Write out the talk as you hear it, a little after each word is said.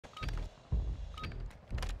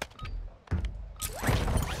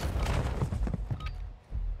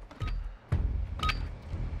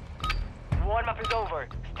over.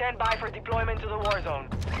 Stand by for deployment to the war zone.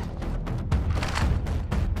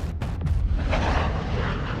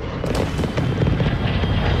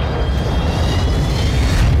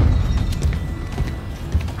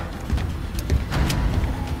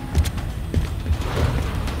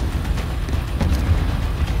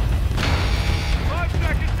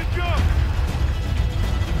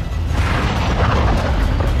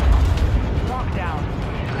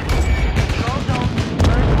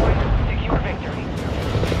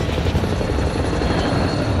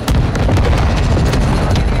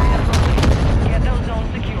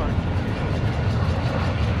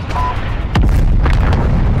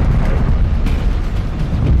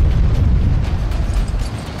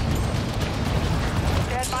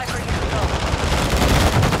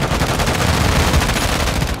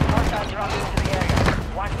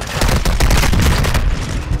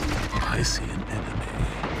 I see an enemy.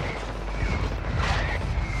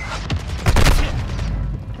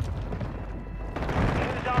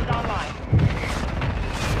 New zones online.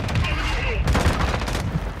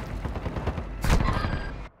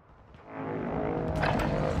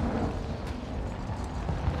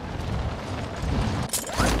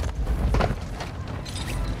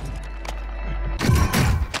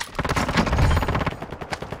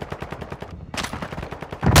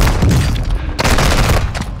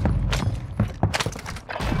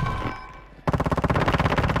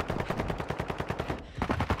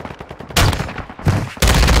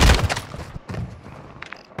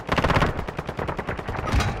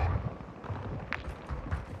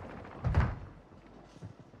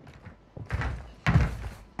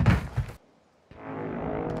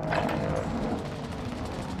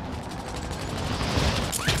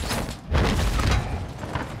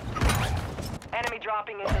 Enemy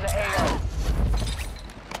dropping into the AO.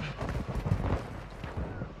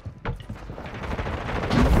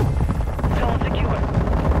 Zone secure.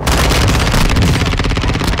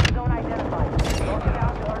 Zone identified. Locking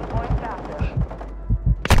out to earn points faster.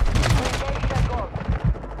 Engage that goal.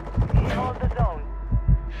 Hold the zone.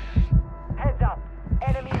 Heads up.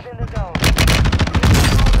 Enemies in the zone.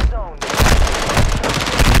 Hold the zone.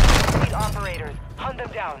 Lead operators. Hunt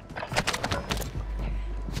them down.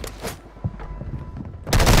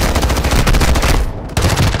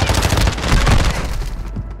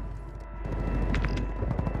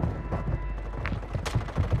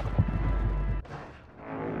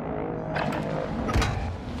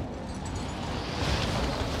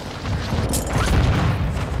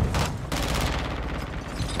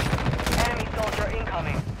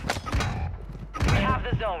 We have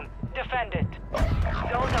the zone. Defend it.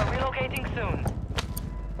 Zones are relocating soon.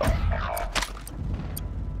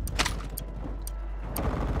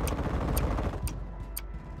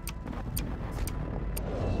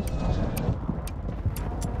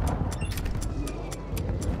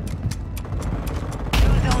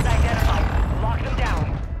 New zones identified. Lock them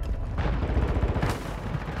down.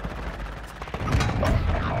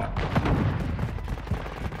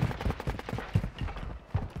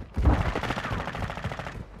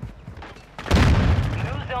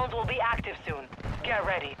 Zones will be active soon. Get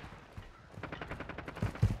ready.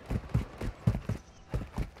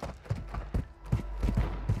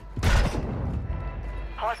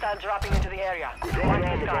 Hostiles dropping into the area. Watch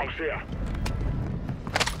the skies.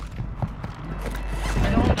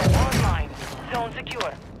 Zones are online. Zone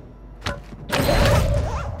secure.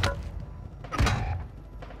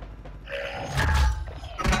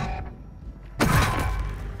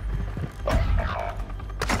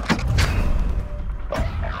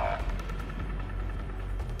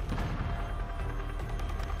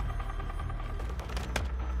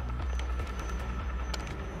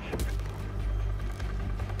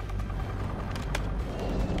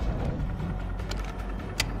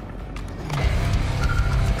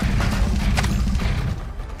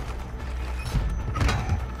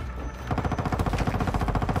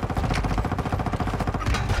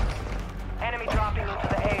 Dropping into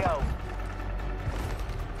the AO.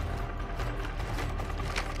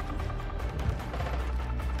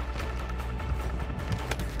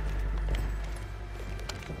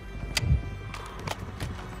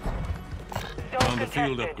 Zone On the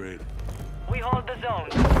field contested. upgrade. We hold the zone.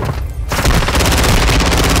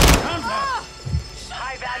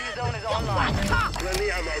 High value zone is online.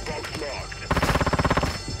 Friendly ammo box marked.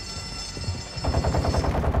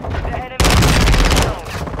 The enemy is in the zone.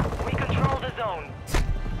 We control the zone.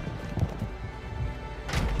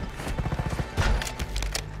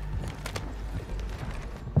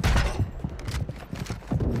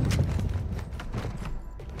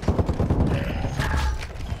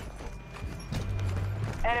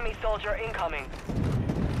 Enemy soldier incoming.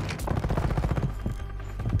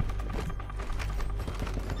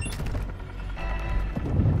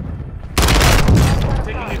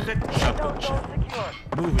 Zone secure.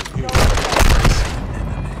 Move it here. Zone I see an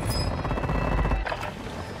enemy.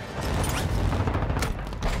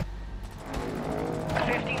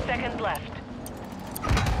 15 seconds left.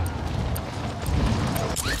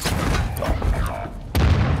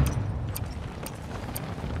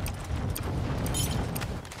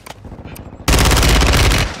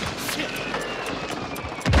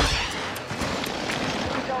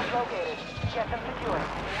 Zone located. Get them secured.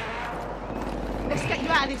 Let's get you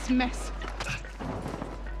out of this mess.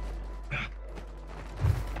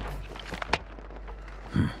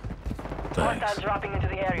 Thanks. Hostiles dropping into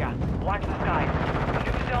the area. Watch the skies.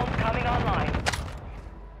 New zones coming online.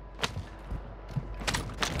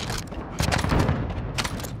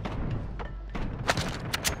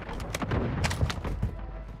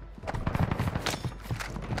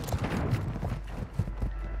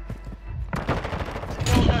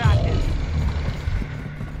 Zones are active.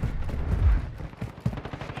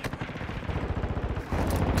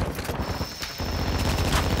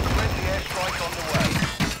 Friendly airstrike on the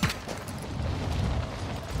way.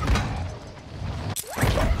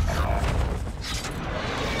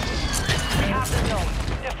 We have the zone.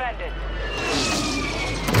 Defend it.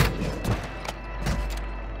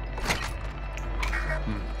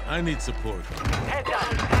 I need support. Heads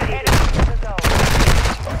up. Enemy in the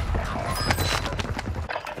zone.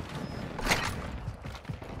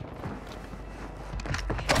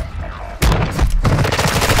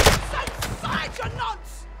 Side, you're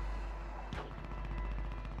nuts!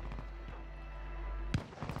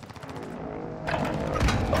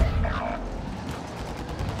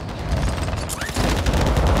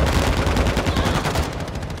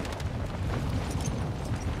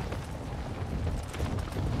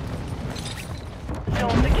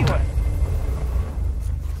 Zone secure.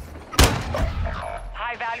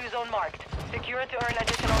 High value zone marked. Secure to earn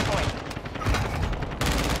additional points.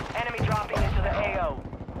 Enemy dropping into the AO.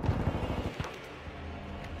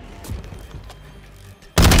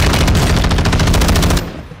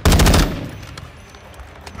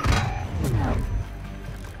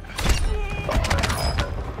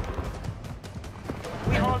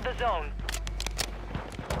 We hold the zone.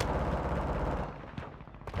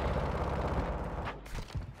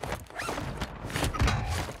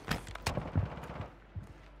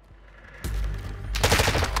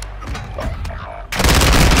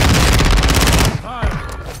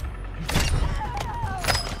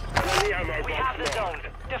 Friendly ammo We box have the marked.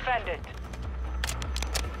 zone. Defend it.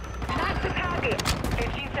 Mark the target.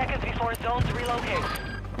 15 seconds before zones relocate.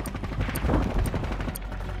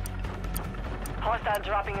 Hostiles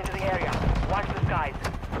dropping into the area. Watch the skies.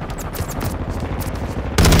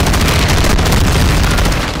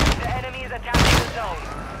 The enemy is attacking the zone.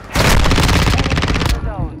 Enemy in the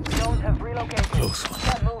zone. Zones have relocated. Close one.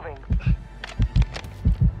 Keep moving.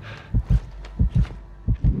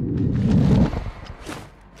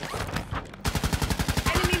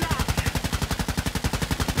 Enemy marked.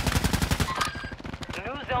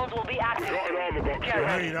 New zones will be active. Got an armor box Get here.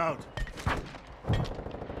 ready. out.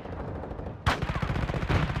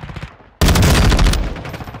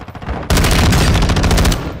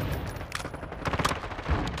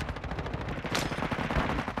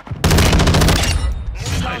 New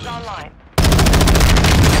zones online.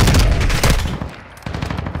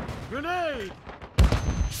 Grenade!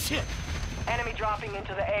 Shit! Enemy dropping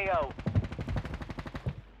into the AO.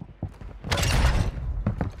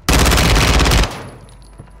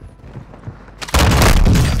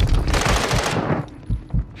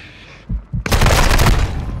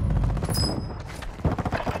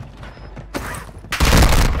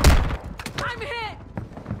 I'm hit!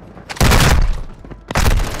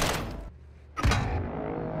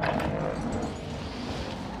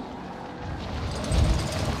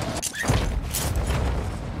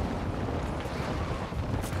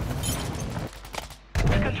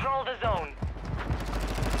 Control the zone.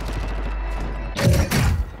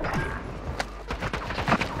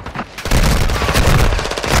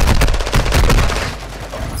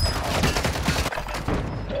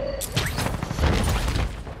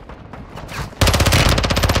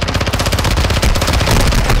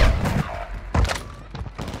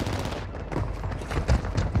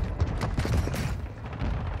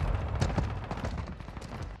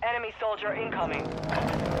 Enemy soldier incoming.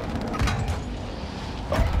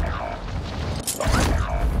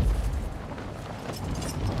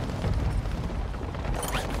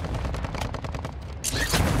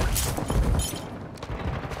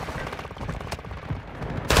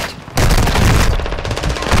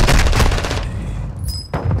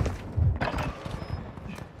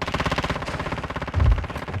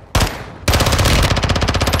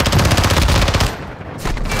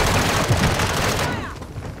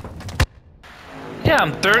 Yeah,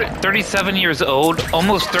 I'm 37 years old,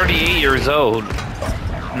 almost 38 years old.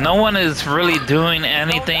 No one is really doing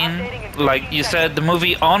anything. Like you said, the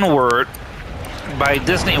movie Onward by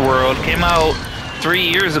Disney World came out 3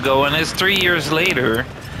 years ago, and it's 3 years later.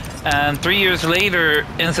 And 3 years later,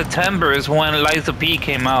 in September, is when Liza P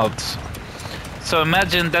came out. So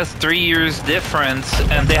imagine that's 3 years difference,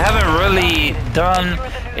 and they haven't really done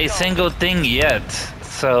a single thing yet.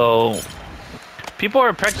 So people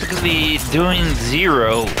are practically doing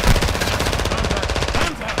zero.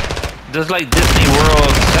 Just like Disney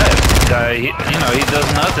World said, guy, he does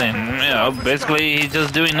nothing. Basically he's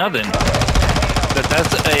just doing nothing. But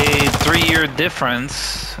that's a 3-year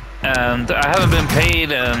difference, and I haven't been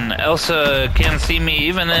paid, and Elsa can't see me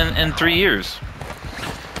even in 3 years.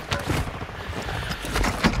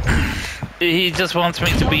 He just wants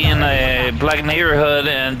me to be in a black neighborhood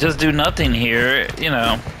and just do nothing here,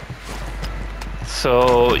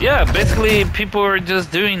 So yeah, basically people are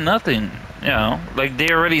just doing nothing, like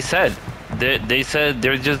they already said. They said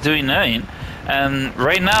they're just doing nothing, and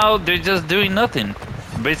right now they're just doing nothing.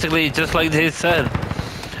 Basically, just like they said.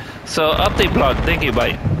 So update block, thank you,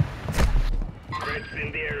 bye. Threats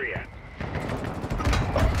in the area.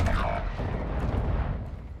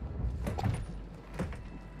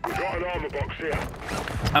 We got an armor box here.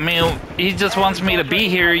 I mean, he just wants me to be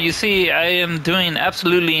here. You see, I am doing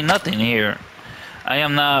absolutely nothing here. I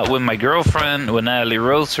am not with my girlfriend, with Natalie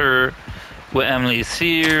Roser, with Emily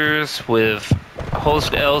Sears, with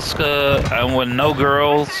host Elska. I'm with no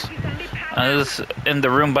girls. I'm just in the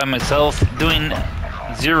room by myself, doing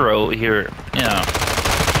zero here,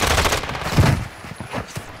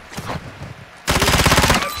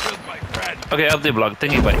 Okay, update block,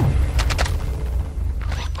 thank you, bye.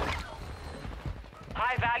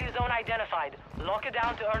 High value zone identified. Lock it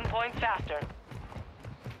down to earn points faster.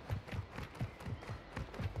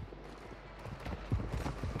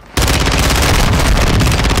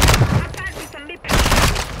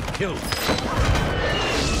 Killed.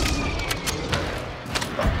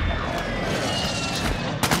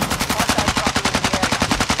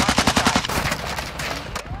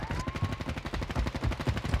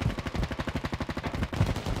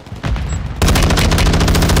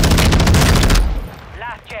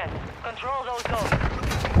 Last chance. Control those zones.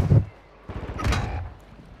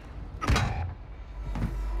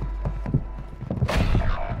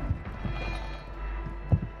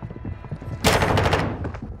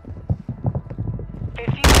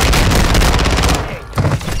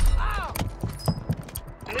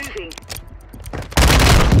 Moving.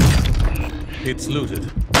 It's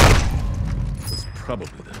looted. It's probably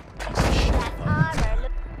the piece of shit. That armor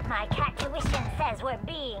my cat tuition says we're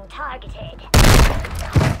being targeted.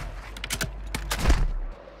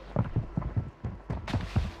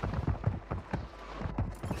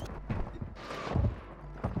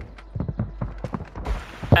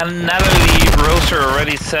 And Natalie Roser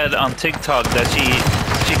already said on TikTok that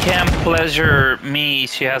she can't pleasure me,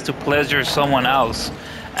 she has to pleasure someone else.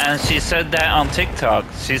 And she said that on TikTok.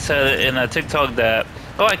 She said in a TikTok that,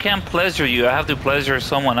 oh, I can't pleasure you, I have to pleasure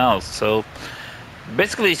someone else. So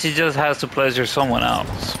basically she just has to pleasure someone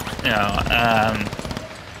else, and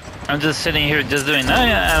I'm just sitting here just doing nothing,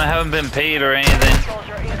 and I haven't been paid or anything.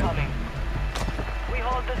 Soldier incoming. We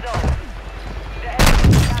hold the zone.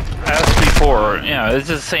 As before, it's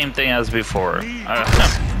the same thing as before.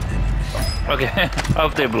 Okay,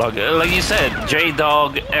 update blog. Like you said,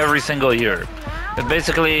 J-Dog every single year. But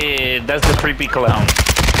basically, that's the creepy clown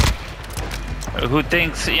who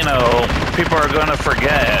thinks, people are gonna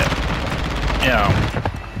forget.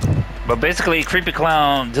 But basically, creepy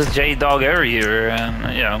clown, just J-Dog every year,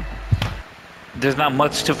 and there's not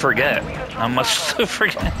much to forget. Not much to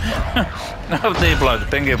forget. Update blog.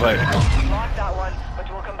 Thank you, bye. Lost that one, but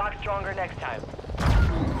we'll come back stronger next time.